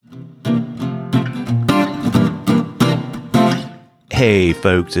Hey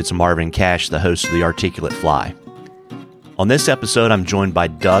folks, it's Marvin Cash, the host of The Articulate Fly. On this episode, I'm joined by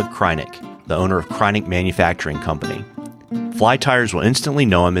Doug Kreinik, the owner of Kreinik Manufacturing Company. Fly Tires will instantly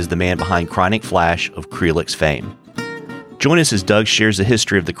know him as the man behind Kreinik Flash of Kreinik's fame. Join us as Doug shares the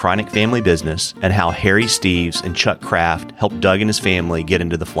history of the Kreinik family business and how Harry Steves and Chuck Kraft helped Doug and his family get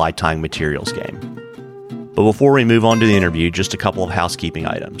into the fly tying materials game. But before we move on to the interview, just a couple of housekeeping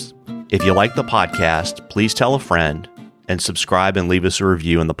items. If you like the podcast, please tell a friend and subscribe and leave us a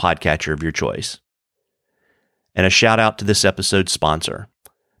review in the podcatcher of your choice. And a shout out to this episode's sponsor.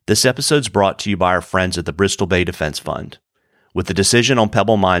 This episode's brought to you by our friends at the Bristol Bay Defense Fund. With the decision on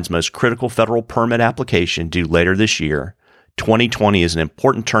Pebble Mine's most critical federal permit application due later this year, 2020 is an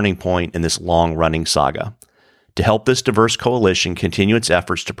important turning point in this long-running saga. To help this diverse coalition continue its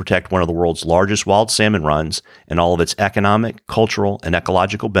efforts to protect one of the world's largest wild salmon runs and all of its economic, cultural, and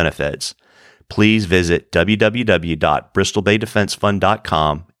ecological benefits, please visit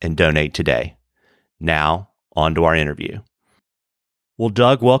www.bristolbaydefensefund.com and donate today. Now, on to our interview. Well,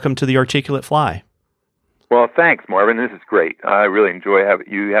 Doug, welcome to The Articulate Fly. Well, thanks, Marvin. This is great. I really enjoy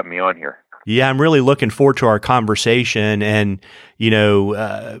you having me on here. Yeah, I'm really looking forward to our conversation. And,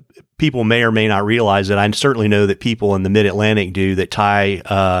 people may or may not realize that I certainly know that people in the Mid-Atlantic do that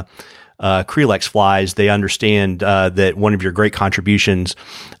tie Kreinik flies. They understand that one of your great contributions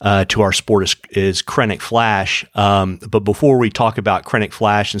to our sport is Kreinik Flash. But before we talk about Kreinik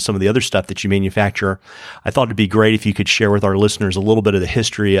Flash and some of the other stuff that you manufacture, I thought it'd be great if you could share with our listeners a little bit of the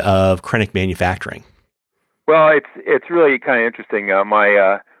history of Kreinik manufacturing. Well, it's really kind of interesting.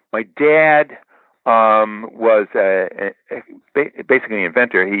 My dad was basically an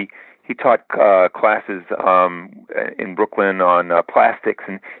inventor. He taught classes in Brooklyn on plastics,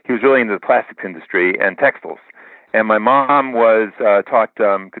 and he was really into the plastics industry and textiles. And my mom was taught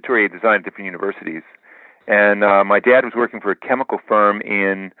couturier design at different universities. And my dad was working for a chemical firm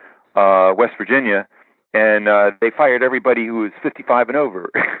in West Virginia, and they fired everybody who was 55 and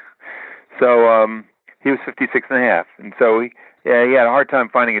over. So he was 56 and a half. And so he had a hard time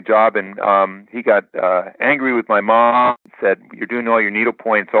finding a job, and he got angry with my mom, said, "You're doing all your needle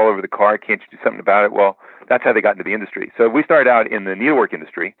points all over the car. Can't you do something about it?" Well, that's how they got into the industry. So we started out in the needlework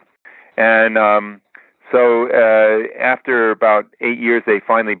industry. And so after about 8 years, they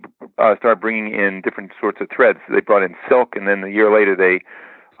finally started bringing in different sorts of threads. So they brought in silk, and then a year later, they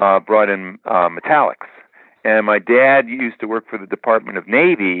brought in metallics. And my dad used to work for the Department of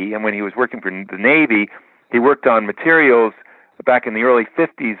Navy, and when he was working for the Navy, he worked on materials back in the early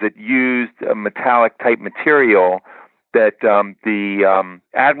 50s that used a metallic-type material that the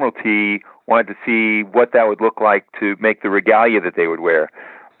Admiralty wanted to see what that would look like to make the regalia that they would wear.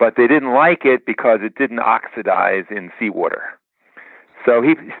 But they didn't like it because it didn't oxidize in seawater. So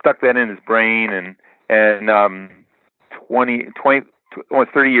he stuck that in his brain, and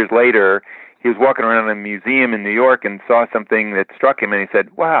almost 30 years later, he was walking around in a museum in New York and saw something that struck him, and he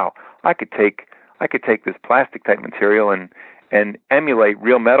said, "Wow, I could take this plastic type material and emulate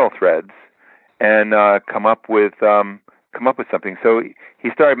real metal threads and come up with something." So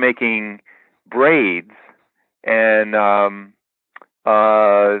he started making braids, and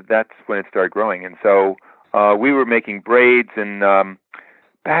that's when it started growing. And so we were making braids, and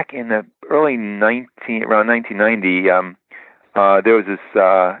back in the early around 1990, there was this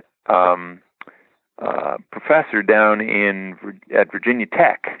professor down at Virginia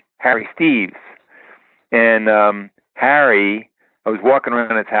Tech, Harry Steves. And Harry, I was walking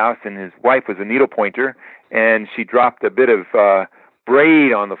around his house, and his wife was a needle pointer, and she dropped a bit of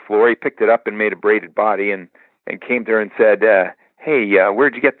braid on the floor. He picked it up and made a braided body, and came to her and said, "Hey,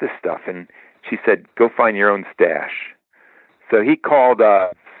 where'd you get this stuff?" And she said, "Go find your own stash." So he called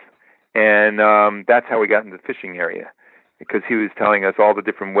us, and that's how we got into the fishing area, because he was telling us all the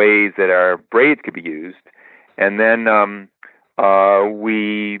different ways that our braids could be used. And then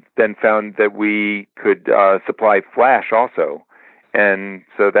we then found that we could supply flash also. And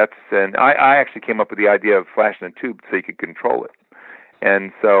so I actually came up with the idea of flash in a tube so you could control it.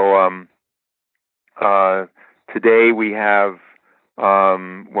 And so today we have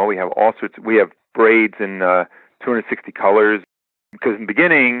all sorts. We have braids in 260 colors. Because in the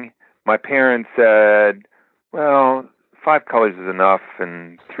beginning, my parents said, well, 5 colors is enough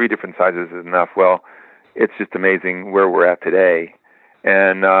and 3 different sizes is enough. Well, it's just amazing where we're at today.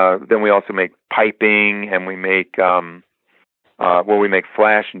 And then we also make piping, and we make we make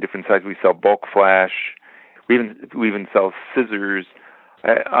flash in different sizes. We sell bulk flash. We even sell scissors.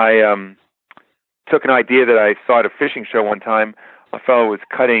 I took an idea that I saw at a fishing show one time. A fellow was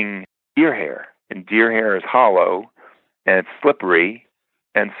cutting deer hair, and deer hair is hollow and it's slippery,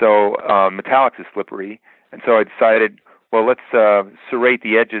 and so metallics is slippery. And so I decided, well, let's serrate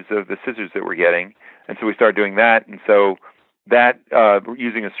the edges of the scissors that we're getting. And so we started doing that. And so that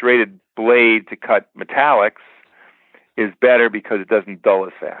using a serrated blade to cut metallics is better because it doesn't dull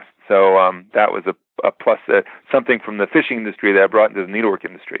as fast. So that was a plus, something from the fishing industry that I brought into the needlework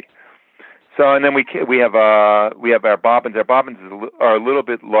industry. So, and then we have our bobbins. Our bobbins are a little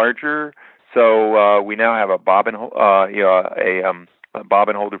bit larger. So we now have a bobbin, a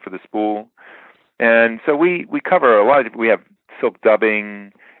bobbin holder for the spool. And so we cover a lot of. We have silk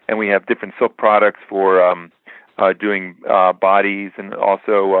dubbing, and we have different silk products for doing bodies, and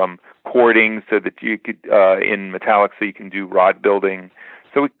also cording, so that you could in metallic, so you can do rod building.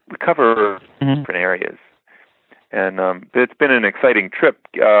 So we cover different areas, and it's been an exciting trip.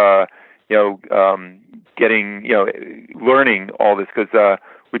 Getting learning all this, because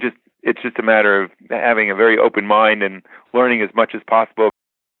it's just a matter of having a very open mind and learning as much as possible.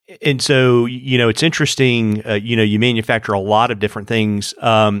 And so, it's interesting, you manufacture a lot of different things.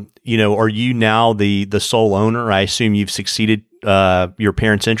 Are you now the sole owner? I assume you've succeeded your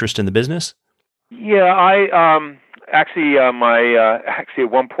parents' interest in the business? Yeah, I actually at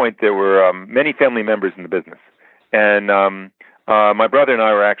one point there were many family members in the business. And my brother and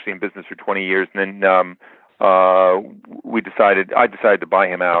I were actually in business for 20 years, and then I decided to buy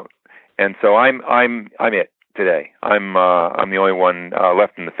him out. And so I'm it today. I'm the only one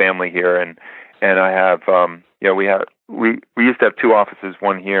left in the family here, and I have we used to have two offices,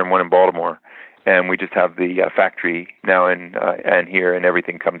 one here and one in Baltimore, and we just have the factory now and here, and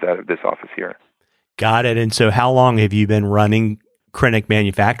everything comes out of this office here. Got it. And so, how long have you been running Kreinik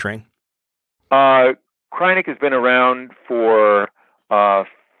Manufacturing? Kreinik has been around for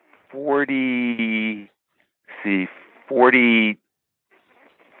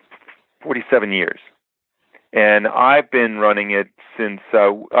 47 years. And I've been running it since,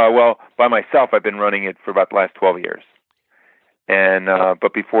 by myself, I've been running it for about the last 12 years. And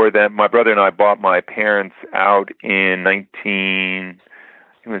but before that, my brother and I bought my parents out in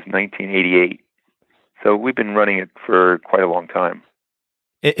 1988. So we've been running it for quite a long time.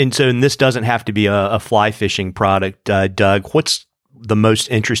 And this doesn't have to be a fly fishing product, Doug. What's the most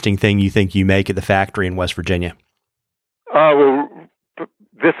interesting thing you think you make at the factory in West Virginia? Well,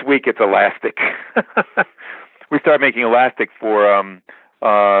 this week it's elastic. We started making elastic for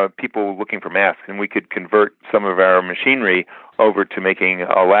people looking for masks, and we could convert some of our machinery over to making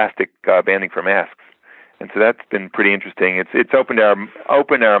elastic banding for masks. And so that's been pretty interesting. It's opened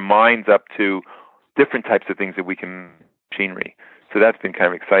our minds up to different types of things that we can machinery. So that's been kind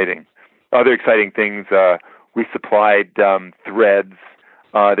of exciting. Other exciting things, we supplied threads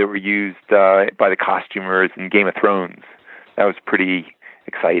that were used by the costumers in Game of Thrones. That was pretty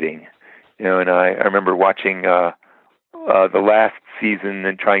exciting. And I remember watching the last season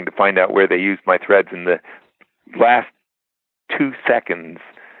and trying to find out where they used my threads. In the last 2 seconds,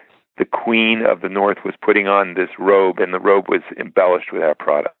 the Queen of the North was putting on this robe, and the robe was embellished with our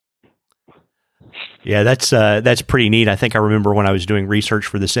product. Yeah, that's pretty neat. I think I remember when I was doing research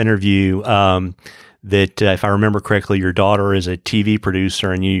for this interview that if I remember correctly, your daughter is a TV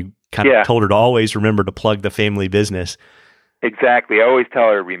producer, and you kind of told her to always remember to plug the family business. Exactly. I always tell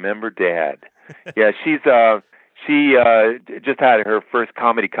her, remember Dad. Yeah, she just had her first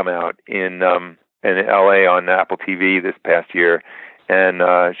comedy come out in LA on Apple TV this past year, and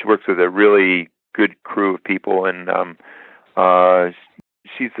she works with a really good crew of people, and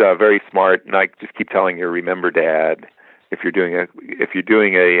she's very smart. And I just keep telling her, remember Dad, if you're doing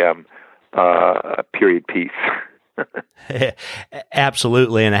a period piece.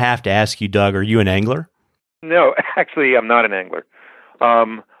 Absolutely. And I have to ask you, Doug, are you an angler? No, actually, I'm not an angler.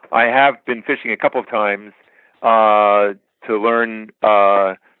 I have been fishing a couple of times to learn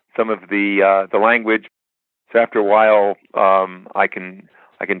some of the language. So after a while, I can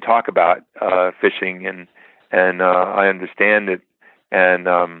talk about fishing, and I understand it, and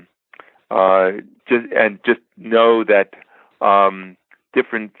just know that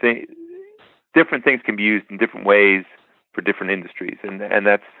different things can be used in different ways for different industries, and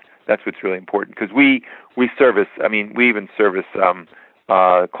that's what's really important, because we service. I mean, we even service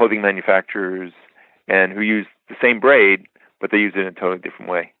clothing manufacturers, and who use the same braid, but they use it in a totally different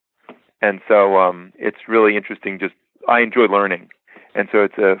way. And so it's really interesting. I enjoy learning, and so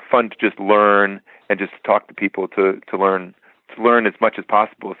it's fun to just learn and just talk to people to learn as much as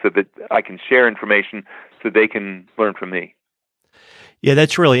possible, so that I can share information so they can learn from me. Yeah,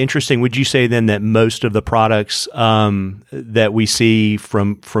 that's really interesting. Would you say then that most of the products that we see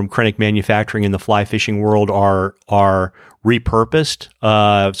from Kreinik Manufacturing in the fly fishing world are repurposed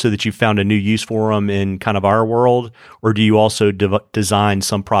so that you found a new use for them in kind of our world, or do you also design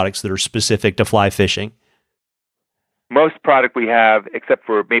some products that are specific to fly fishing? most product we have, except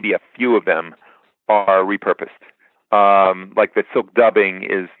for maybe a few of them, are repurposed. Like the silk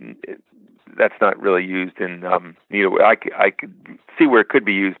dubbing that's not really used in needlewear. I could see where it could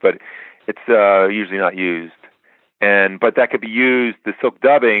be used, but it's usually not used. But that could be used. The silk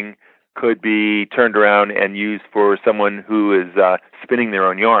dubbing could be turned around and used for someone who is spinning their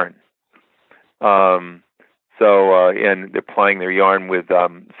own yarn. And applying their yarn with,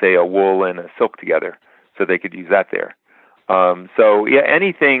 say, a wool and a silk together, so they could use that there.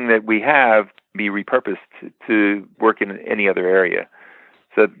 Anything that we have be repurposed to work in any other area.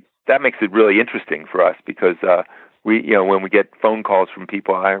 So that makes it really interesting for us because when we get phone calls from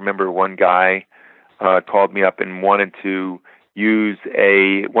people, I remember one guy called me up and wanted to use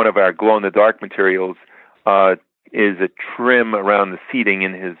one of our glow-in-the-dark materials is a trim around the seating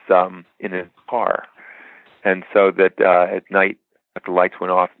in his car, and so that at night, if the lights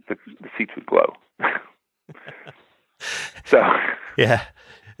went off, the seats would glow. So yeah,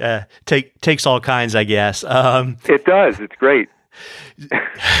 takes all kinds, I guess. It does. It's great.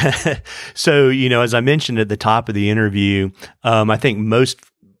 So, as I mentioned at the top of the interview, I think most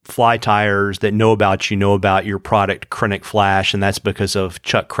fly tires that know about your product, Kreinik Flash, and that's because of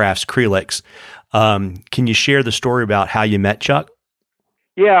Chuck Kraft's Kreinik. Can you share the story about how you met Chuck?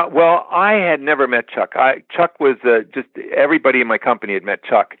 Yeah, well, I had never met Chuck. Chuck was just everybody in my company had met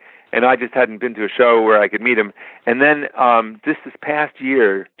Chuck, and I just hadn't been to a show where I could meet him. And then this past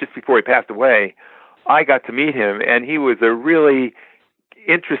year, just before he passed away, I got to meet him, and he was a really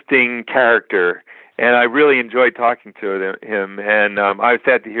interesting character, and I really enjoyed talking to him. And I was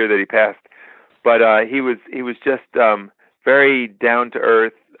sad to hear that he passed, but he was just very down to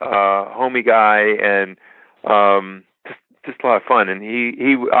earth, homey guy, and just a lot of fun. And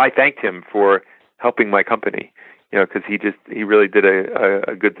I thanked him for helping my company, because he really did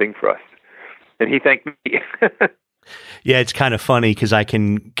a good thing for us, and he thanked me. Yeah, it's kind of funny because I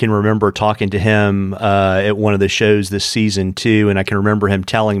can remember talking to him at one of the shows this season too, and I can remember him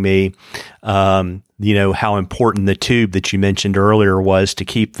telling me, how important the tube that you mentioned earlier was to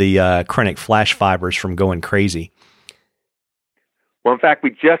keep the Kreinik Flash fibers from going crazy. Well, in fact, we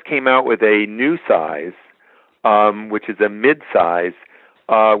just came out with a new size, which is a mid-size,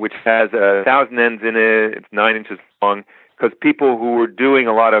 which has 1,000 ends in it. It's 9 inches long, because people who were doing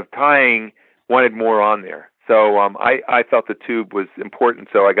a lot of tying wanted more on there. So I felt the tube was important,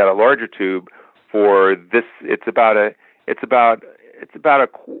 so I got a larger tube for this. It's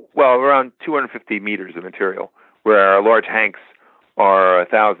around 250 meters of material, where our large hanks are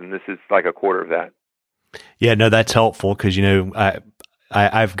 1,000. This is like a quarter of that. Yeah, no, that's helpful because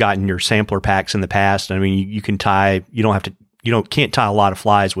I've gotten your sampler packs in the past. I mean, you can tie. You don't have to. Can't tie a lot of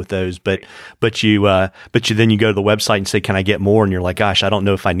flies with those, but you then you go to the website and say, can I get more? And you're like, gosh, I don't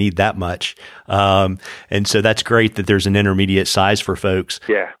know if I need that much. And so that's great that there's an intermediate size for folks.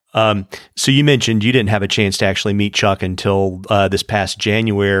 Yeah. So you mentioned you didn't have a chance to actually meet Chuck until this past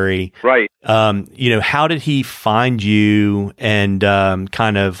January. Right. How did he find you and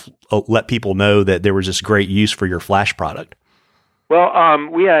kind of let people know that there was this great use for your Flash product? Well,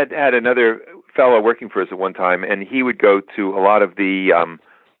 we had another fellow working for us at one time, and he would go to a lot of the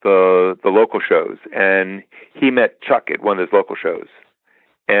local shows, and he met Chuck at one of those local shows,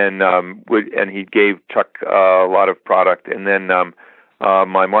 and he gave Chuck a lot of product, and then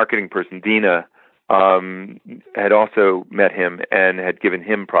my marketing person Dina had also met him and had given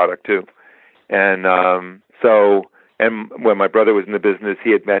him product too, and when my brother was in the business,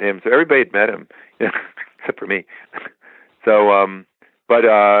 he had met him, so everybody had met him, except for me. So,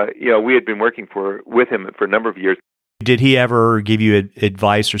 we had been working with him for a number of years. Did he ever give you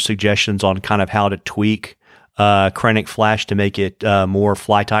advice or suggestions on kind of how to tweak Kreinik Flash to make it more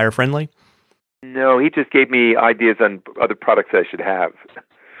fly tire friendly? No, he just gave me ideas on other products I should have,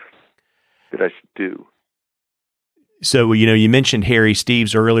 that I should do. So, you mentioned Harry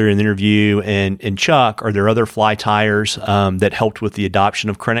Steves earlier in the interview, and Chuck. Are there other fly tires that helped with the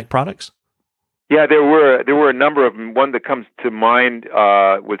adoption of Kreinik products? Yeah, there were a number of them. One that comes to mind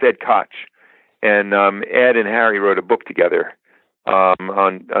was Ed Koch, and Ed and Harry wrote a book together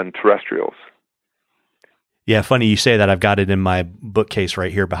on terrestrials. Yeah, funny you say that. I've got it in my bookcase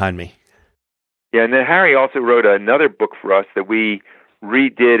right here behind me. Yeah, and then Harry also wrote another book for us that we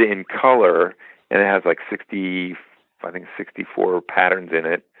redid in color, and it has like 64 patterns in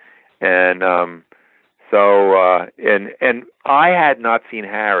it, and and I had not seen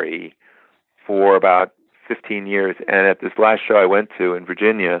Harry for about 15 years, and at this last show I went to in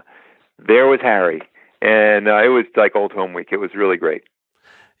Virginia, there was Harry, and it was like old home week. It was really great.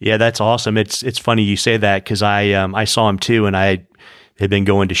 Yeah, that's awesome. It's funny you say that because I saw him too, and I had been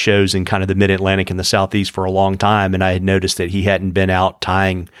going to shows in kind of the Mid-Atlantic and the Southeast for a long time, and I had noticed that he hadn't been out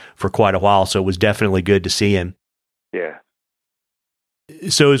tying for quite a while, so it was definitely good to see him. Yeah.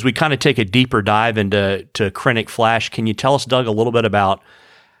 So as we kind of take a deeper dive into Kreinik Flash, can you tell us, Doug, a little bit about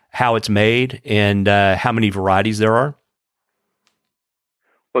how it's made and how many varieties there are?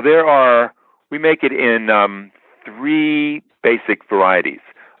 Well, we make it in 3 basic varieties.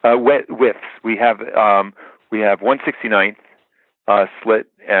 Widths. We have 1/69th slit,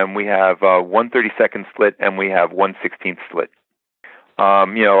 and we have 1/32nd slit, and we have 1/16th slit.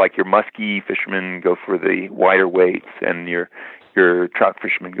 Like your muskie fishermen go for the wider weights, and your trout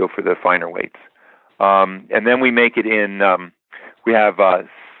fishermen go for the finer weights. And then we make it in. We have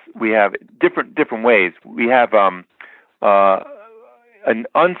different ways. We have an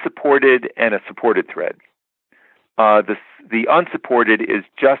unsupported and a supported thread. The unsupported is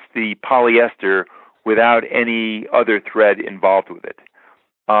just the polyester without any other thread involved with it.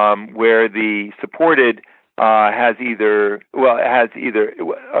 Where the supported has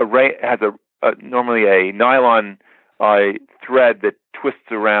normally a nylon thread that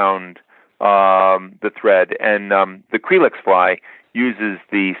twists around the thread, and the Kreinik fly uses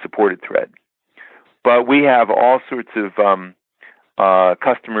the supported thread. But we have all sorts of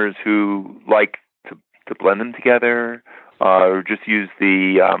customers who like to blend them together, or just use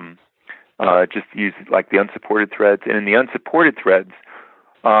the like the unsupported threads. And in the unsupported threads,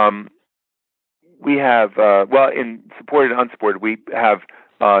 we have in supported and unsupported, we have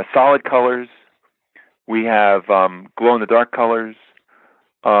solid colors, we have glow in the dark colors,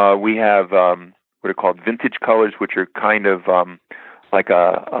 we have what are called vintage colors, which are kind of like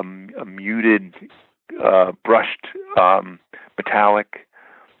a muted brushed metallic.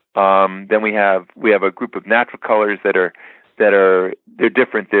 Then we have a group of natural colors they're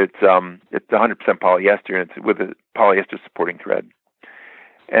different. It's 100% polyester, and it's with a polyester supporting thread.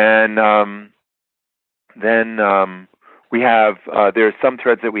 And then we have there are some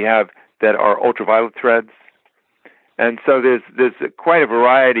threads that we have that are ultraviolet threads, and so there's quite a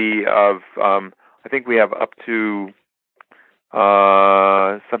variety of. I think we have up to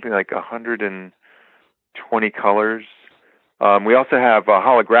something like 120 colors. We also have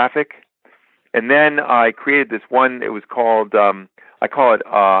holographic, and then I created this one. It was called I call it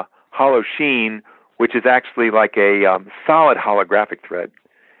hollow sheen, which is actually like a solid holographic thread.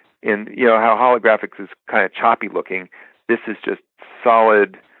 And how holographics is kind of choppy looking. This is just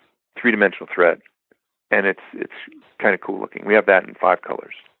solid 3-dimensional thread, and it's kind of cool looking. We have that in 5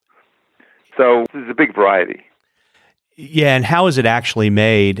 colors. So this is a big variety. Yeah, and how is it actually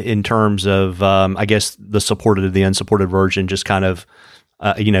made in terms of, I guess, the supported and the unsupported version, just kind of,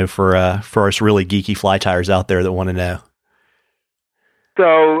 for us really geeky fly tires out there that want to know?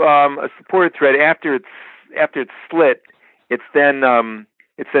 So a supported thread, after it's slit, it's then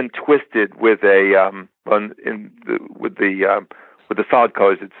twisted with with the solid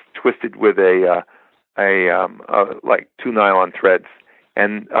colors. It's twisted with a like 2 nylon threads,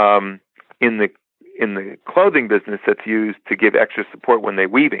 and in the clothing business, that's used to give extra support when they're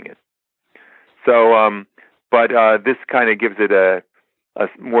weaving it. So, but this kind of gives it a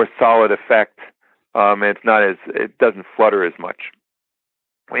more solid effect. And it doesn't flutter as much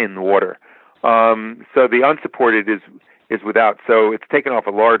in the water. So the unsupported is without. So it's taken off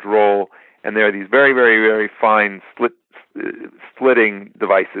a large roll, and there are these very, very, very fine slitting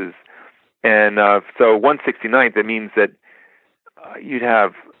devices. And so 1/69th, that means that you'd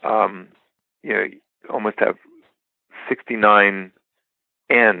have almost have 69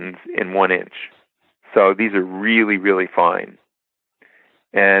 ends in 1 inch. So these are really, really fine.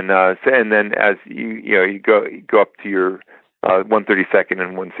 And then as you go up to your 1/32nd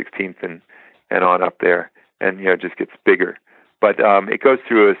and 1/16th and on up there, and it just gets bigger. But it goes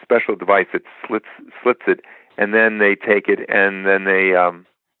through a special device that slits it, and then they take it and then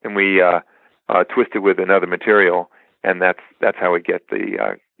we twist it with another material, and that's how we get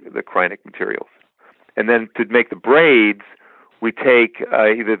the Kreinik materials. And then to make the braids, we take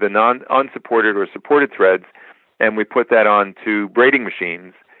either the unsupported or supported threads, and we put that onto braiding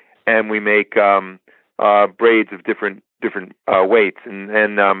machines, and we make braids of different weights.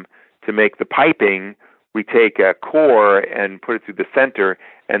 And to make the piping, we take a core and put it through the center,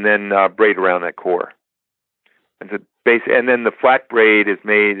 and then braid around that core. And then the flat braid is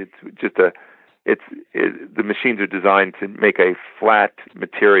made. The machines are designed to make a flat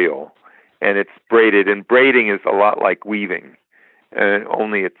material, and it's braided. And braiding is a lot like weaving, and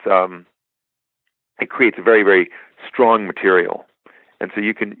only it creates a very, very strong material. And so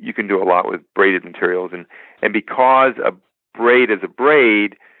you can do a lot with braided materials, and because a braid is a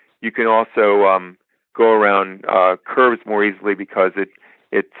braid, you can also go around curves more easily because it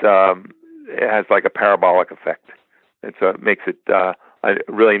has like a parabolic effect, and so it makes it a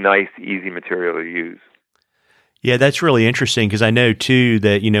really nice, easy material to use. Yeah, that's really interesting because I know too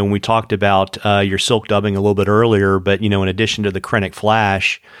that, when we talked about your silk dubbing a little bit earlier, but, in addition to the Kreinik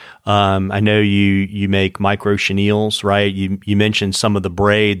Flash, I know you make micro chenilles, right? You mentioned some of the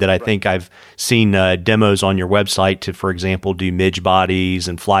braid that I think I've seen demos on your website to, for example, do midge bodies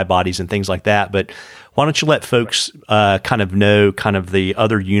and fly bodies and things like that. But why don't you let folks kind of know kind of the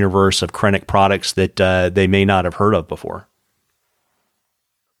other universe of Kreinik products that they may not have heard of before?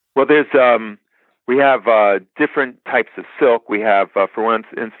 Well, we have different types of silk. We have, for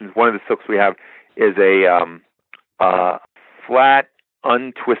instance, one of the silks we have is a flat,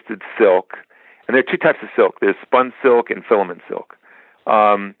 untwisted silk. And there are two types of silk. There's spun silk and filament silk.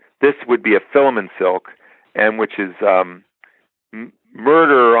 This would be a filament silk, and which is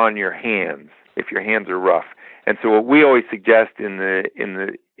murder on your hands if your hands are rough. And so what we always suggest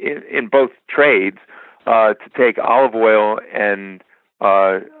in both trades to take olive oil and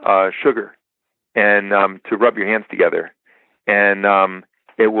sugar and to rub your hands together, and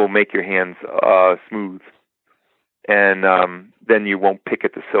it will make your hands smooth, and then you won't pick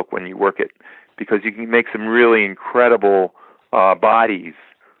at the silk when you work it, because you can make some really incredible bodies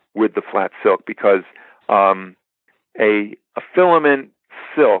with the flat silk, because a filament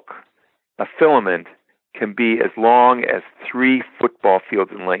silk, a filament can be as long as 3 football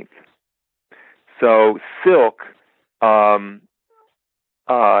fields in length. So silk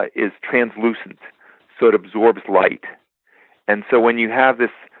is translucent, so it absorbs light. And so when you have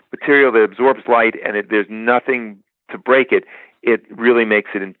this material that absorbs light and there's nothing to break it, it really makes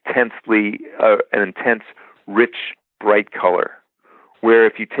it intensely an intense, rich, bright color. Where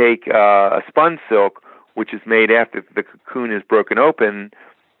if you take a spun silk, which is made after the cocoon is broken open,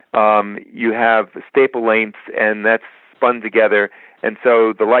 you have staple lengths, and that's spun together, and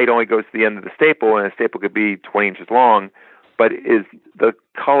so the light only goes to the end of the staple, and a staple could be 20 inches long, but the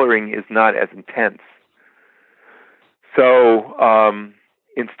coloring is not as intense. So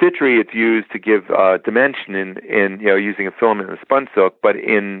in stitchery, it's used to give dimension in using a filament and a spun silk. But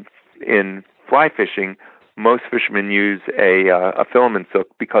in fly fishing, most fishermen use a filament silk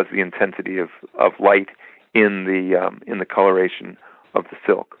because of the intensity of light in the coloration of the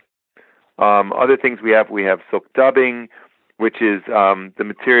silk. Other things we have silk dubbing, which is the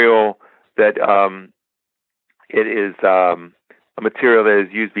material that it is a material that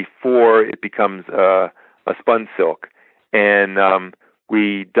is used before it becomes a spun silk, and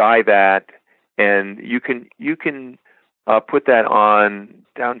we dye that, and you can put that on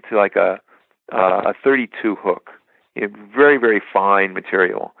down to like a 32 hook, very, very fine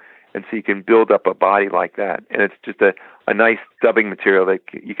material, and so you can build up a body like that, and it's just a nice dubbing material that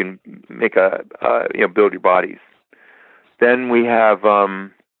you can make build your bodies. Then we have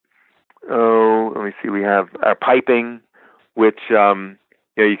we have our piping, which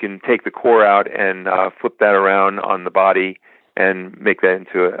you can take the core out and flip that around on the body and make that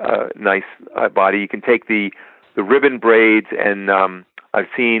into a nice body. You can take the ribbon braids, and I've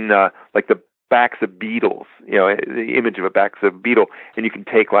seen like the backs of beetles, the image of a backs of a beetle, and you can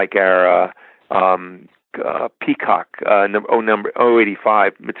take like our peacock number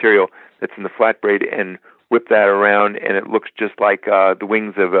 085 material that's in the flat braid and whip that around, and it looks just like the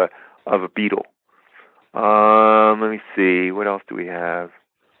wings of a beetle. Let me see, what else do we have?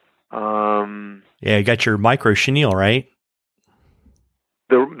 You got your micro chenille, right?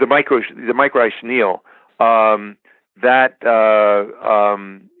 The micro chenille, that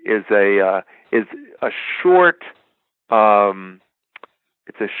is a short.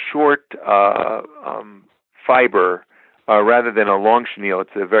 It's a short fiber rather than a long chenille.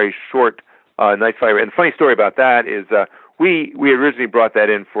 It's a very short, nice fiber. And the funny story about that is we originally brought that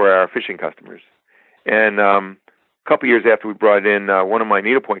in for our fishing customers, and a couple years after we brought it in, one of my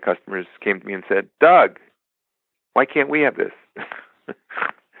needlepoint customers came to me and said, "Doug, why can't we have this?"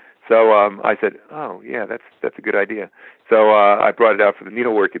 So I said, "Oh yeah, that's a good idea." So I brought it out for the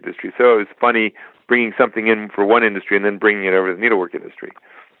needlework industry. So it was funny bringing something in for one industry and then bringing it over to the needlework industry.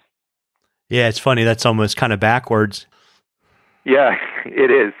 Yeah, it's funny. That's almost kind of backwards. Yeah,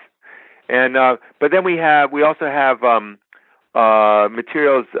 it is. And but then we also have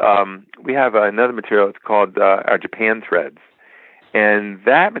materials. We have another material. It's called our Japan threads, and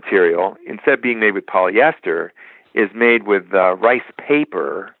that material, instead of being made with polyester, is made with rice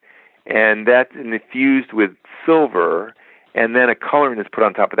paper, and that's infused with silver, and then a coloring is put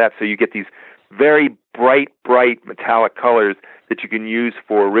on top of that. So you get these very bright metallic colors that you can use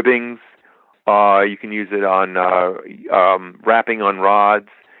for ribbings. You can use it on wrapping on rods,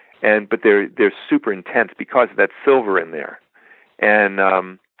 but they're super intense because of that silver in there, and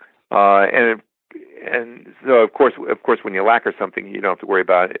so of course when you lacquer something, you don't have to worry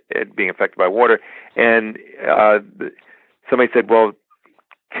about it being affected by water. And somebody said, well,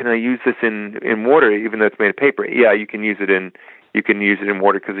 can I use this in water even though it's made of paper? Yeah, you can use it in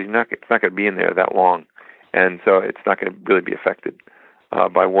water because it's not going to be in there that long, and so it's not going to really be affected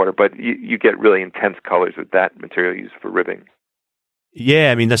by water. But you get really intense colors with that material used for ribbing.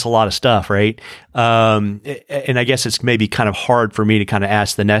 Yeah, I mean, that's a lot of stuff, right? And I guess it's maybe kind of hard for me to kind of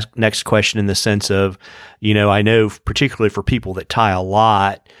ask the next question in the sense of, I know particularly for people that tie a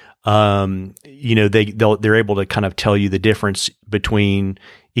lot, they're able to kind of tell you the difference between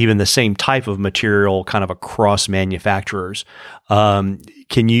even the same type of material kind of across manufacturers.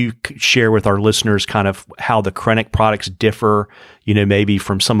 Can you share with our listeners kind of how the Kreinik products differ, maybe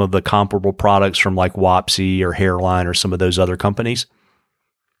from some of the comparable products from like Wapsi or Hairline or some of those other companies?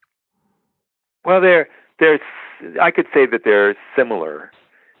 Well, I could say that they're similar,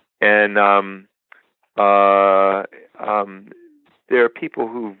 and there are people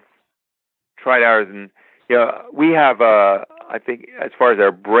who've tried ours, and we have I think as far as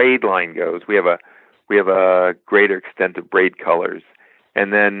our braid line goes, we have a greater extent of braid colors,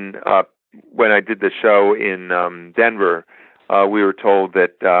 and then when I did the show in Denver, we were told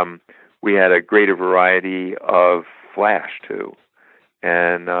that we had a greater variety of flash too,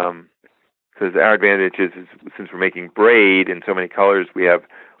 and because our advantage is since we're making braid in so many colors, we have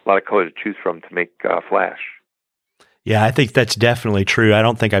a lot of colors to choose from to make flash. Yeah, I think that's definitely true. I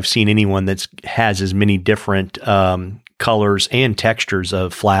don't think I've seen anyone that has as many different colors and textures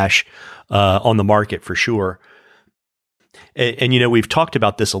of flash on the market for sure. And we've talked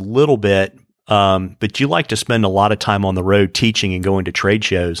about this a little bit, but you like to spend a lot of time on the road teaching and going to trade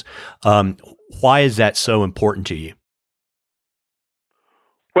shows. Why is that so important to you?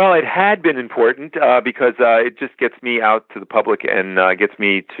 Well, it had been important because it just gets me out to the public and gets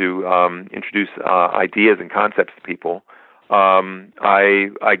me to introduce ideas and concepts to people.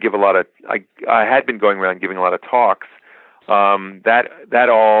 I give a lot of. I had been going around giving a lot of talks. That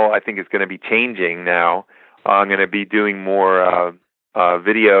all I think is going to be changing now. I'm going to be doing more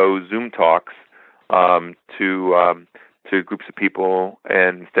video Zoom talks to groups of people,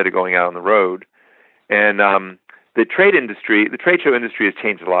 and instead of going out on the road. And the trade show industry has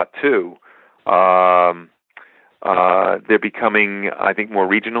changed a lot too. They're becoming, I think, more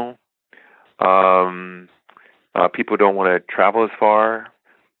regional. People don't want to travel as far,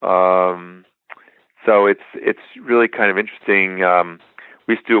 so it's really kind of interesting.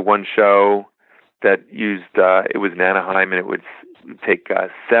 We used to do one show that used it was in Anaheim, and it would take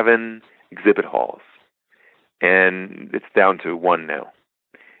 7 exhibit halls, and it's down to 1 now.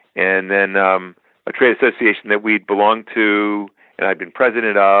 And then a trade association that we'd belonged to and I'd been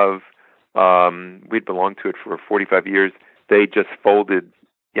president of, we'd belonged to it for 45 years. They just folded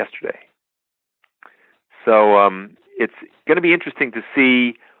yesterday. So it's going to be interesting to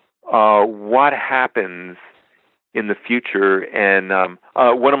see what happens in the future. And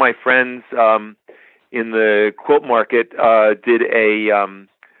one of my friends in the quilt market did a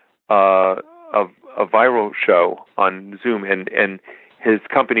viral show on Zoom, and his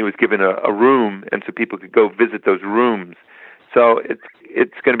company was given a room, and so people could go visit those rooms. So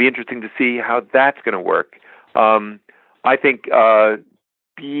it's going to be interesting to see how that's going to work. I think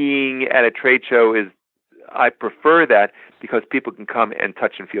being at a trade show I prefer that because people can come and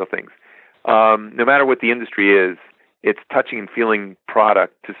touch and feel things. No matter what the industry is, it's touching and feeling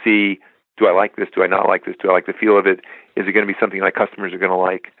product to see, do I like this? Do I not like this? Do I like the feel of it? Is it going to be something my customers are going to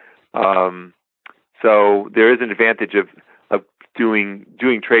like? So there is an advantage of doing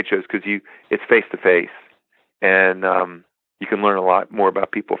trade shows because it's face to face, and you can learn a lot more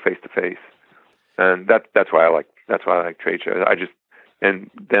about people face to face, and that's why I like trade shows.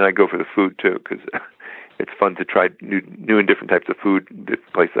 And then I go for the food too because it's fun to try new and different types of food in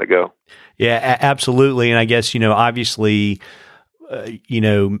different places I go. Yeah, absolutely. And I guess obviously,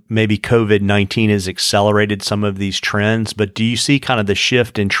 maybe COVID-19 has accelerated some of these trends. But do you see kind of the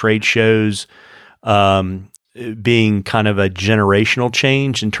shift in trade shows being kind of a generational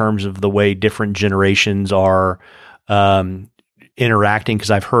change in terms of the way different generations are interacting?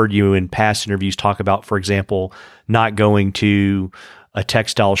 Because I've heard you in past interviews talk about, for example, not going to a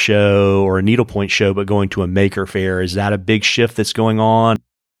textile show or a needlepoint show, but going to a maker fair. Is that a big shift that's going on?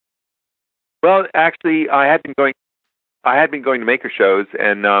 Well, actually, I had been going to maker shows,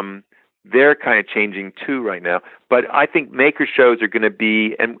 and they're kind of changing too right now. But I think maker shows are going to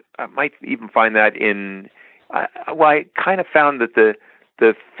be, and I might even find that I kind of found that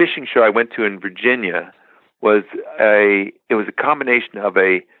the fishing show I went to in Virginia was a combination of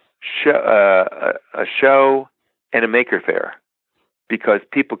a a show and a maker fair, because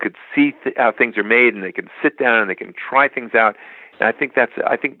people could see how things are made, and they can sit down and they can try things out. And I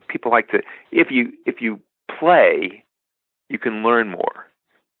think people like to, if you play, you can learn more.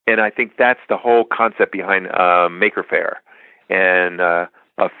 And I think that's the whole concept behind Maker Fair, and a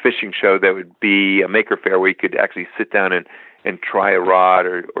fishing show that would be a Maker Fair where you could actually sit down and try a rod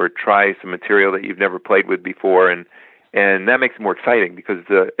or try some material that you've never played with before, and that makes it more exciting because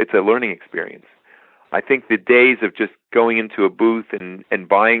it's a learning experience. I think the days of just going into a booth and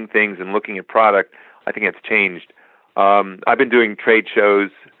buying things and looking at product, I think that's changed. I've been doing trade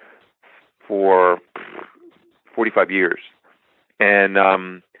shows for 45 years, and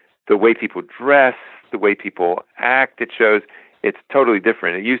the way people dress, the way people act at shows, it's totally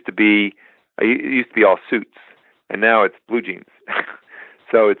different. It used to be all suits, and now it's blue jeans.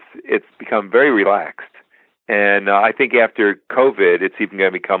 So it's become very relaxed, and I think after COVID, it's even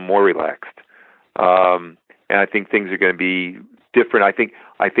going to become more relaxed. And I think things are going to be different. I think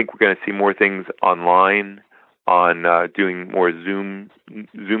we're going to see more things online, on doing more Zoom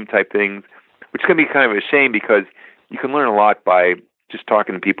type things, which is going to be kind of a shame because you can learn a lot by just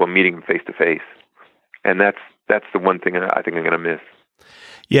talking to people and meeting them face to face. And that's the one thing I think I'm going to miss.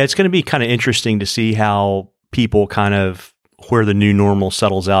 Yeah, it's going to be kind of interesting to see how people kind of where the new normal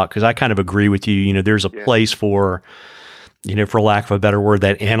settles out, because I kind of agree with you. You know, there's a place for, you know, for lack of a better word,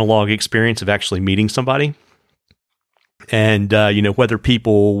 that analog experience of actually meeting somebody. And, you know, whether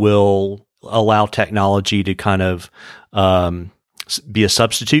people will allow technology to kind of be a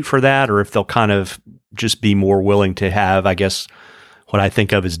substitute for that, or if they'll kind of just be more willing to have, I guess, what I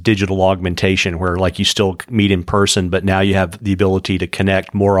think of as digital augmentation, where like you still meet in person, but now you have the ability to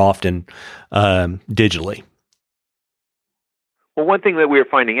connect more often digitally. Well, one thing that we were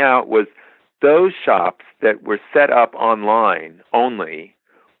finding out was those shops that were set up online only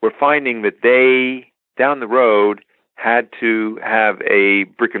were finding that they, down the road, had to have a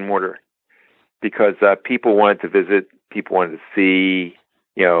brick and mortar because people wanted to visit, people wanted to see,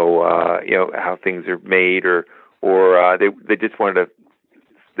 how things are made, or they just wanted to.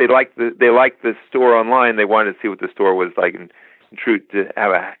 They liked the store online. They wanted to see what the store was like, and in truth, to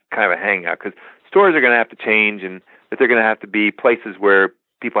have a kind of a hangout, because stores are going to have to change, and that they're going to have to be places where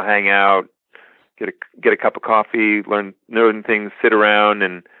people hang out, get a cup of coffee, learn things, sit around,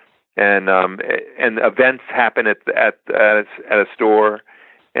 and events happen at a store,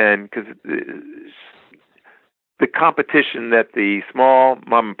 and because the competition that the small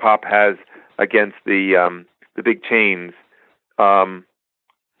mom and pop has against the big chains,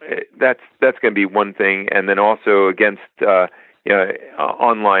 that's going to be one thing, and then also against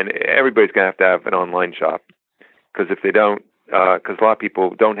online. Everybody's going to have an online shop, because if they don't, because a lot of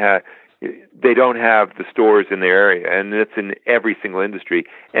people don't have the stores in their area, and it's in every single industry.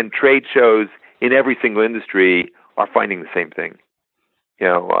 And trade shows in every single industry are finding the same thing.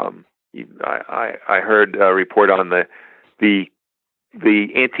 I heard a report on the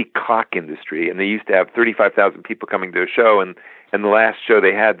antique clock industry, and they used to have 35,000 people coming to a show, and the last show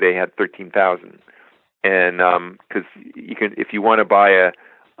they had 13,000. And because you can, if you want to buy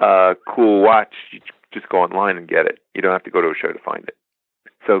a cool watch, you just go online and get it. You don't have to go to a show to find it.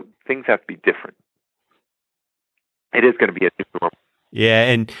 So things have to be different. It is going to be a new normal. Yeah,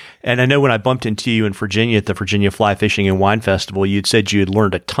 and I know when I bumped into you in Virginia at the Virginia Fly Fishing and Wine Festival, you'd said you had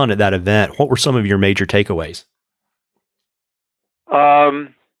learned a ton at that event. What were some of your major takeaways?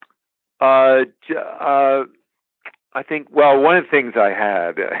 I think, well, one of the things I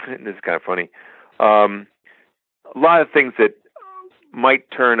had, and this is kind of funny, a lot of things that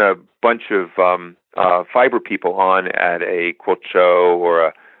might turn a bunch of fiber people on at a quilt show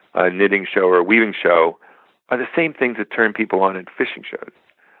or a knitting show or a weaving show are the same things that turn people on at fishing shows.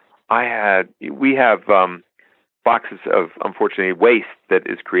 We have boxes of, unfortunately, waste that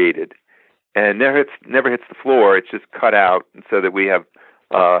is created, and never hits the floor. It's just cut out so that we have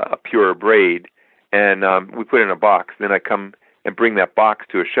a pure braid, and we put it in a box. Then I come and bring that box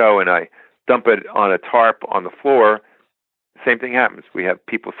to a show, and I dump it on a tarp on the floor. Same thing happens. We have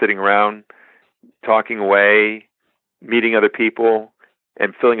people sitting around, talking away, meeting other people,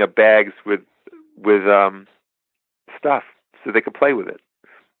 and filling up bags with stuff so they can play with it.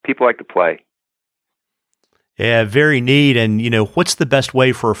 People like to play. Yeah, very neat. And, what's the best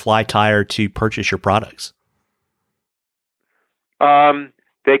way for a fly tyer to purchase your products?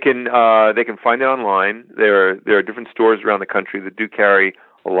 They can find it online. There are different stores around the country that do carry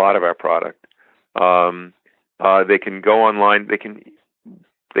a lot of our product. They can go online. They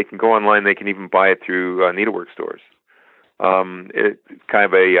can go online. They can even buy it through needlework stores. It's kind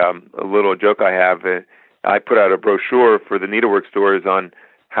of a little joke I have. I put out a brochure for the needlework stores on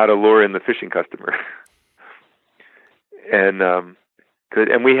how to lure in the fishing customer. And good.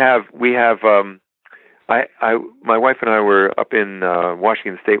 And we have my wife and I were up in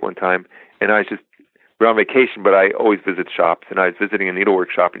Washington State one time, and we're on vacation, but I always visit shops, and I was visiting a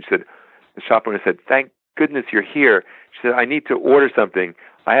needlework shop, and the shop owner said, "Thank goodness you're here." She said, "I need to order something.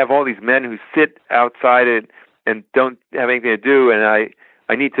 I have all these men who sit outside it and don't have anything to do, and I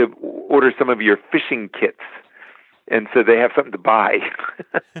need to order some of your fishing kits." And so they have something to buy.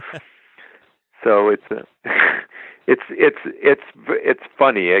 So it's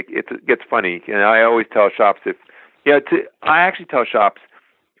funny. It gets funny, and I always tell shops I actually tell shops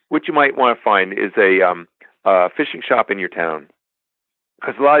what you might want to find is a fishing shop in your town,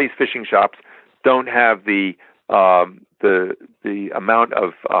 because a lot of these fishing shops don't have the amount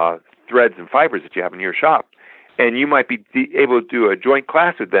of threads and fibers that you have in your shop, and you might be able to do a joint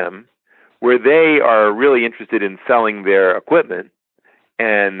class with them where they are really interested in selling their equipment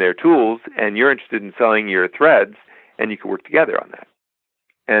and their tools, and you're interested in selling your threads, and you can work together on that.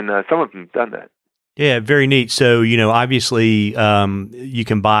 And some of them have done that. Yeah, very neat. So, obviously, you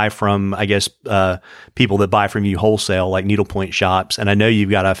can buy from, I guess, people that buy from you wholesale, like needlepoint shops. And I know you've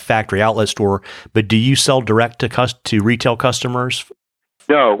got a factory outlet store, but do you sell direct to retail customers?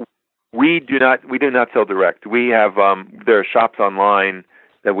 No, we do not. We do not sell direct. We have there are shops online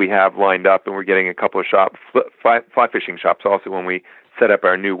that we have lined up, and we're getting a couple of fly fishing shops also when we set up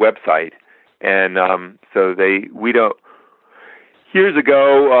our new website. And we don't. Years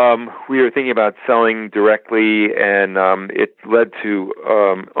ago, we were thinking about selling directly, and it led to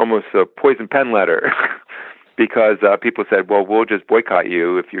almost a poison pen letter because people said, "Well, we'll just boycott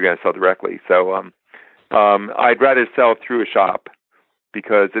you if you're going to sell directly." So I'd rather sell through a shop,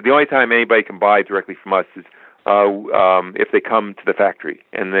 because the only time anybody can buy directly from us is if they come to the factory,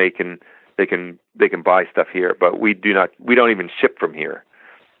 and they can buy stuff here. But we don't even ship from here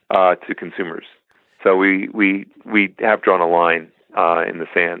to consumers. So we have drawn a line in the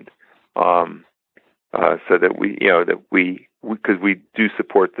sand, so that because we do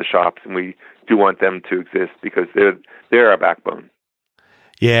support the shops, and we do want them to exist because they're our backbone.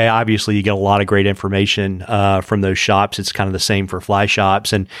 Yeah, obviously you get a lot of great information from those shops. It's kind of the same for fly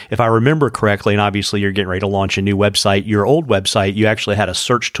shops. And if I remember correctly, and obviously you're getting ready to launch a new website, your old website, you actually had a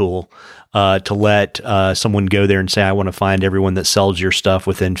search tool to let someone go there and say, "I want to find everyone that sells your stuff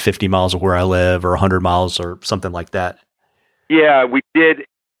within 50 miles of where I live, or 100 miles or something like that." Yeah, we did.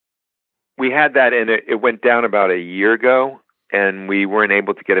 We had that, and it went down about a year ago, and we weren't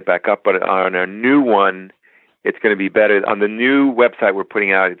able to get it back up. But on our new one, it's going to be better. On the new website we're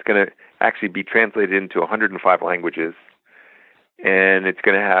putting out, it's going to actually be translated into 105 languages, and it's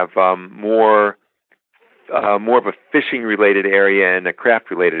going to have more of a fishing-related area and a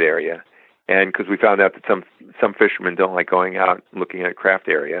craft-related area. And because we found out that some fishermen don't like going out and looking at a craft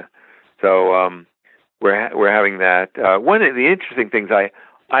area, so we're having that. One of the interesting things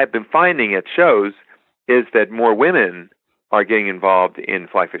I've been finding at shows is that more women are getting involved in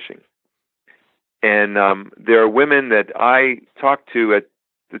fly fishing. And there are women that I talked to at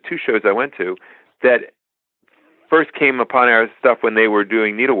the two shows I went to that first came upon our stuff when they were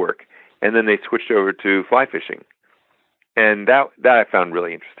doing needlework, and then they switched over to fly fishing. And that I found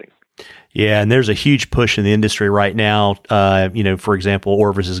really interesting. Yeah, and there's a huge push in the industry right now. For example,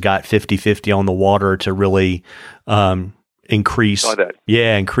 Orvis has got 50-50 on the water to really increase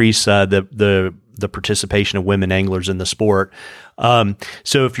the participation of women anglers in the sport.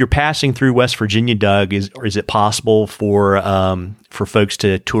 So if you're passing through West Virginia, Doug, is it possible for folks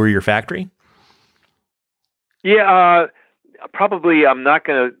to tour your factory? Yeah, probably. I'm not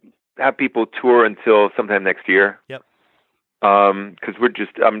going to have people tour until sometime next year. Yep. Because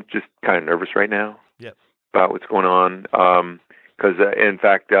I'm just kind of nervous right now. Yep. About what's going on. Because in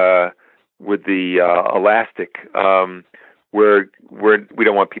fact, with the elastic, we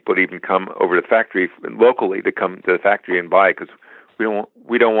don't want people to even come over to the factory locally to come to the factory and buy, because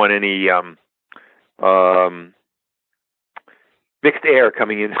we don't want any mixed air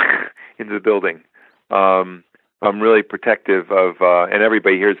coming in into the building. I'm really protective of, and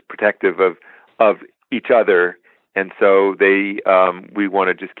everybody here is protective of each other, and so we want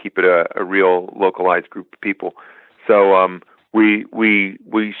to just keep it a real localized group of people. So we'll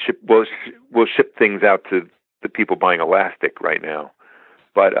ship things out to the people buying elastic right now,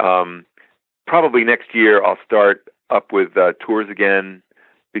 but probably next year I'll start up with tours again,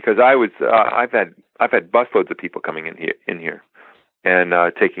 because I've had busloads of people coming in here and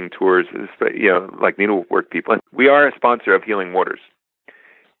taking tours, like needlework people. We are a sponsor of Healing Waters,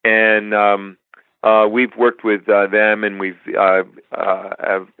 and we've worked with them, and we've have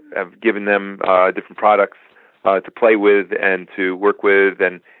given them different products to play with and to work with,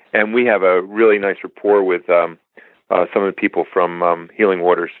 and we have a really nice rapport with some of the people from Healing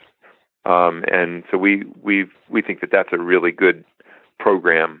Waters, and so we think that that's a really good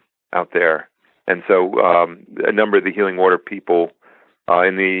program out there, and so a number of the Healing Water people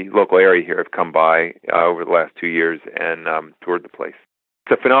in the local area here have come by over the last 2 years and toured the place.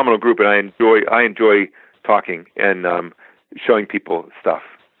 It's a phenomenal group, and I enjoy talking and showing people stuff.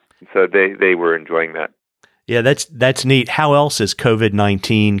 So they were enjoying that. Yeah, that's neat. How else has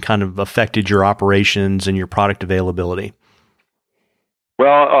COVID-19 kind of affected your operations and your product availability?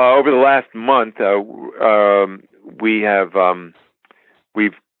 Well, over the last month, we have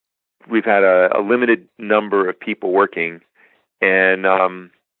we've had a limited number of people working, and I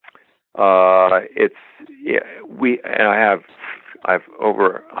have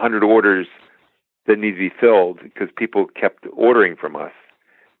over 100 orders that need to be filled because people kept ordering from us,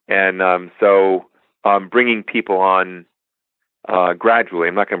 and so I'm bringing people on gradually.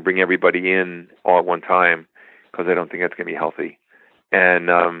 I'm not going to bring everybody in all at one time because I don't think that's going to be healthy. And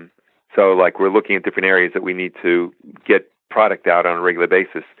so, like, we're looking at different areas that we need to get product out on a regular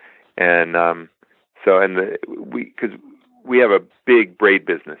basis, and because we have a big braid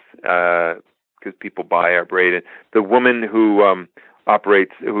business because people buy our braid. And the woman who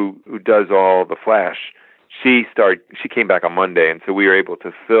operates, who does all the flash, she came back on Monday, and so we were able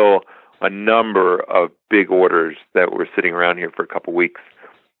to fill a number of big orders that were sitting around here for a couple weeks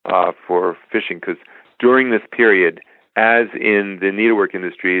for fishing. Because during this period, as in the needlework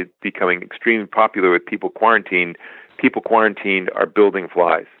industry becoming extremely popular with people quarantined are building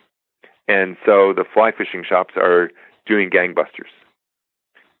flies, and so the fly fishing shops are doing gangbusters,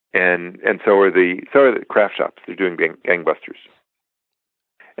 and so are the craft shops. They're doing gangbusters,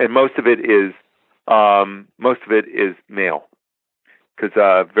 and most of it is male, because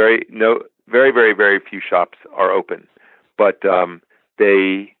very, very few shops are open, but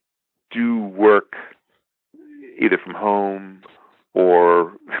they do work either from home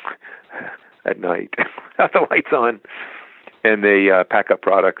or at night without the lights on, and they pack up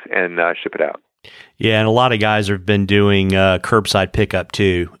products and ship it out. Yeah, and a lot of guys have been doing curbside pickup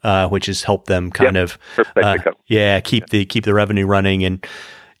too, which has helped them kind of keep the revenue running. And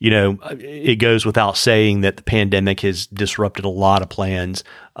it goes without saying that the pandemic has disrupted a lot of plans.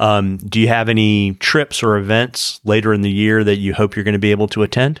 Do you have any trips or events later in the year that you hope you're going to be able to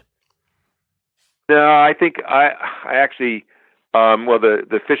attend? No, I think I actually,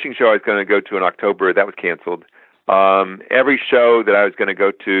 the fishing show I was going to go to in October, that was canceled. Every show that I was going to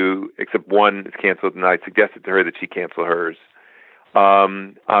go to, except one, is canceled, and I suggested to her that she cancel hers.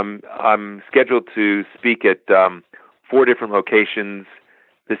 I'm scheduled to speak at 4 different locations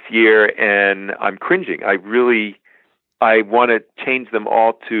this year, and I'm cringing. I want to change them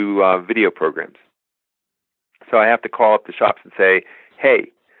all to video programs. So I have to call up the shops and say, hey,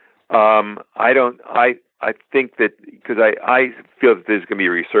 I think that, because I feel that there's going to be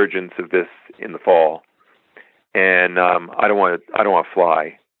a resurgence of this in the fall, and I don't want to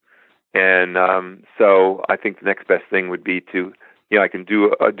fly, and so I think the next best thing would be to, I can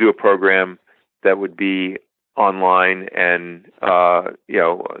do a program that would be online and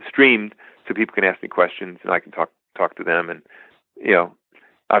streamed, so people can ask me questions and I can talk to them. And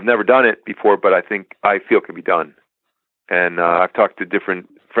I've never done it before, but I feel it can be done. And I've talked to different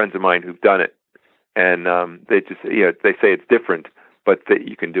friends of mine who've done it, and they just they say it's different, but that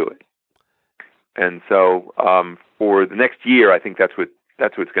you can do it. And so for the next year, I think that's what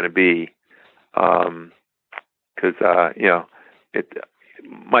it's going to be, because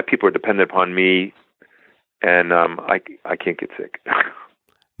my people are dependent upon me, and I can't get sick.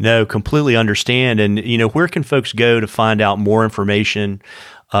 No, completely understand. And where can folks go to find out more information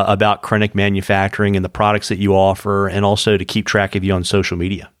about Kreinik Manufacturing and the products that you offer, and also to keep track of you on social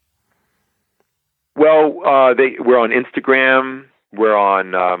media? Well, we're on Instagram, we're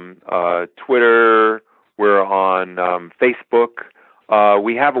on Twitter, we're on Facebook.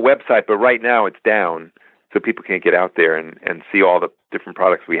 We have a website, but right now it's down, so people can't get out there and see all the different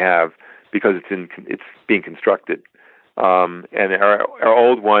products we have because it's being constructed. And our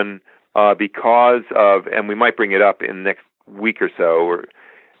old one, because of, and we might bring it up in the next week or so, or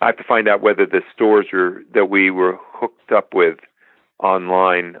I have to find out whether the stores that we were hooked up with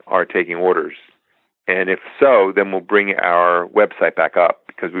online are taking orders. And if so, then we'll bring our website back up,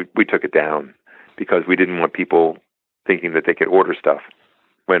 because we took it down because we didn't want people thinking that they could order stuff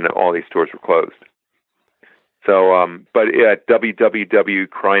when all these stores were closed. So, but at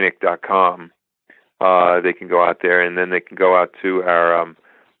www.kreinik.com, they can go out there, and then they can go out to our,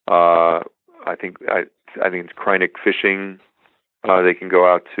 I think it's Kreinik Fishing. They can go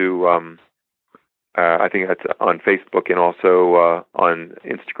out to I think that's on Facebook and also on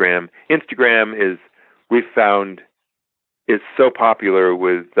Instagram. Instagram we've found is so popular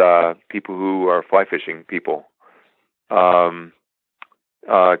with people who are fly fishing people, because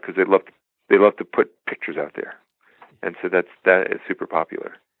they love to put pictures out there, and so that is super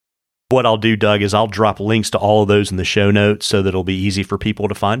popular. What I'll do, Doug, is I'll drop links to all of those in the show notes so that it'll be easy for people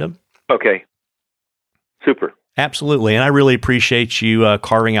to find them. Okay, super. Absolutely, and I really appreciate you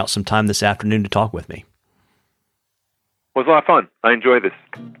carving out some time this afternoon to talk with me. It was a lot of fun. I enjoyed this.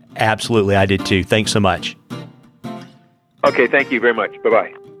 Absolutely, I did too. Thanks so much. Okay, thank you very much.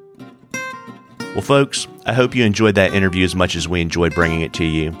 Bye-bye. Well, folks, I hope you enjoyed that interview as much as we enjoyed bringing it to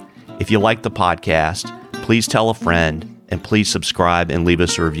you. If you like the podcast, please tell a friend, and please subscribe and leave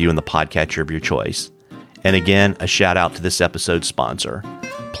us a review in the podcatcher of your choice. And again, a shout out to this episode's sponsor.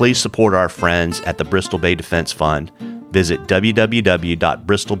 Please support our friends at the Bristol Bay Defense Fund. Visit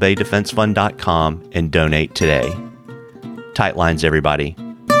www.bristolbaydefensefund.com and donate today. Tight lines, everybody.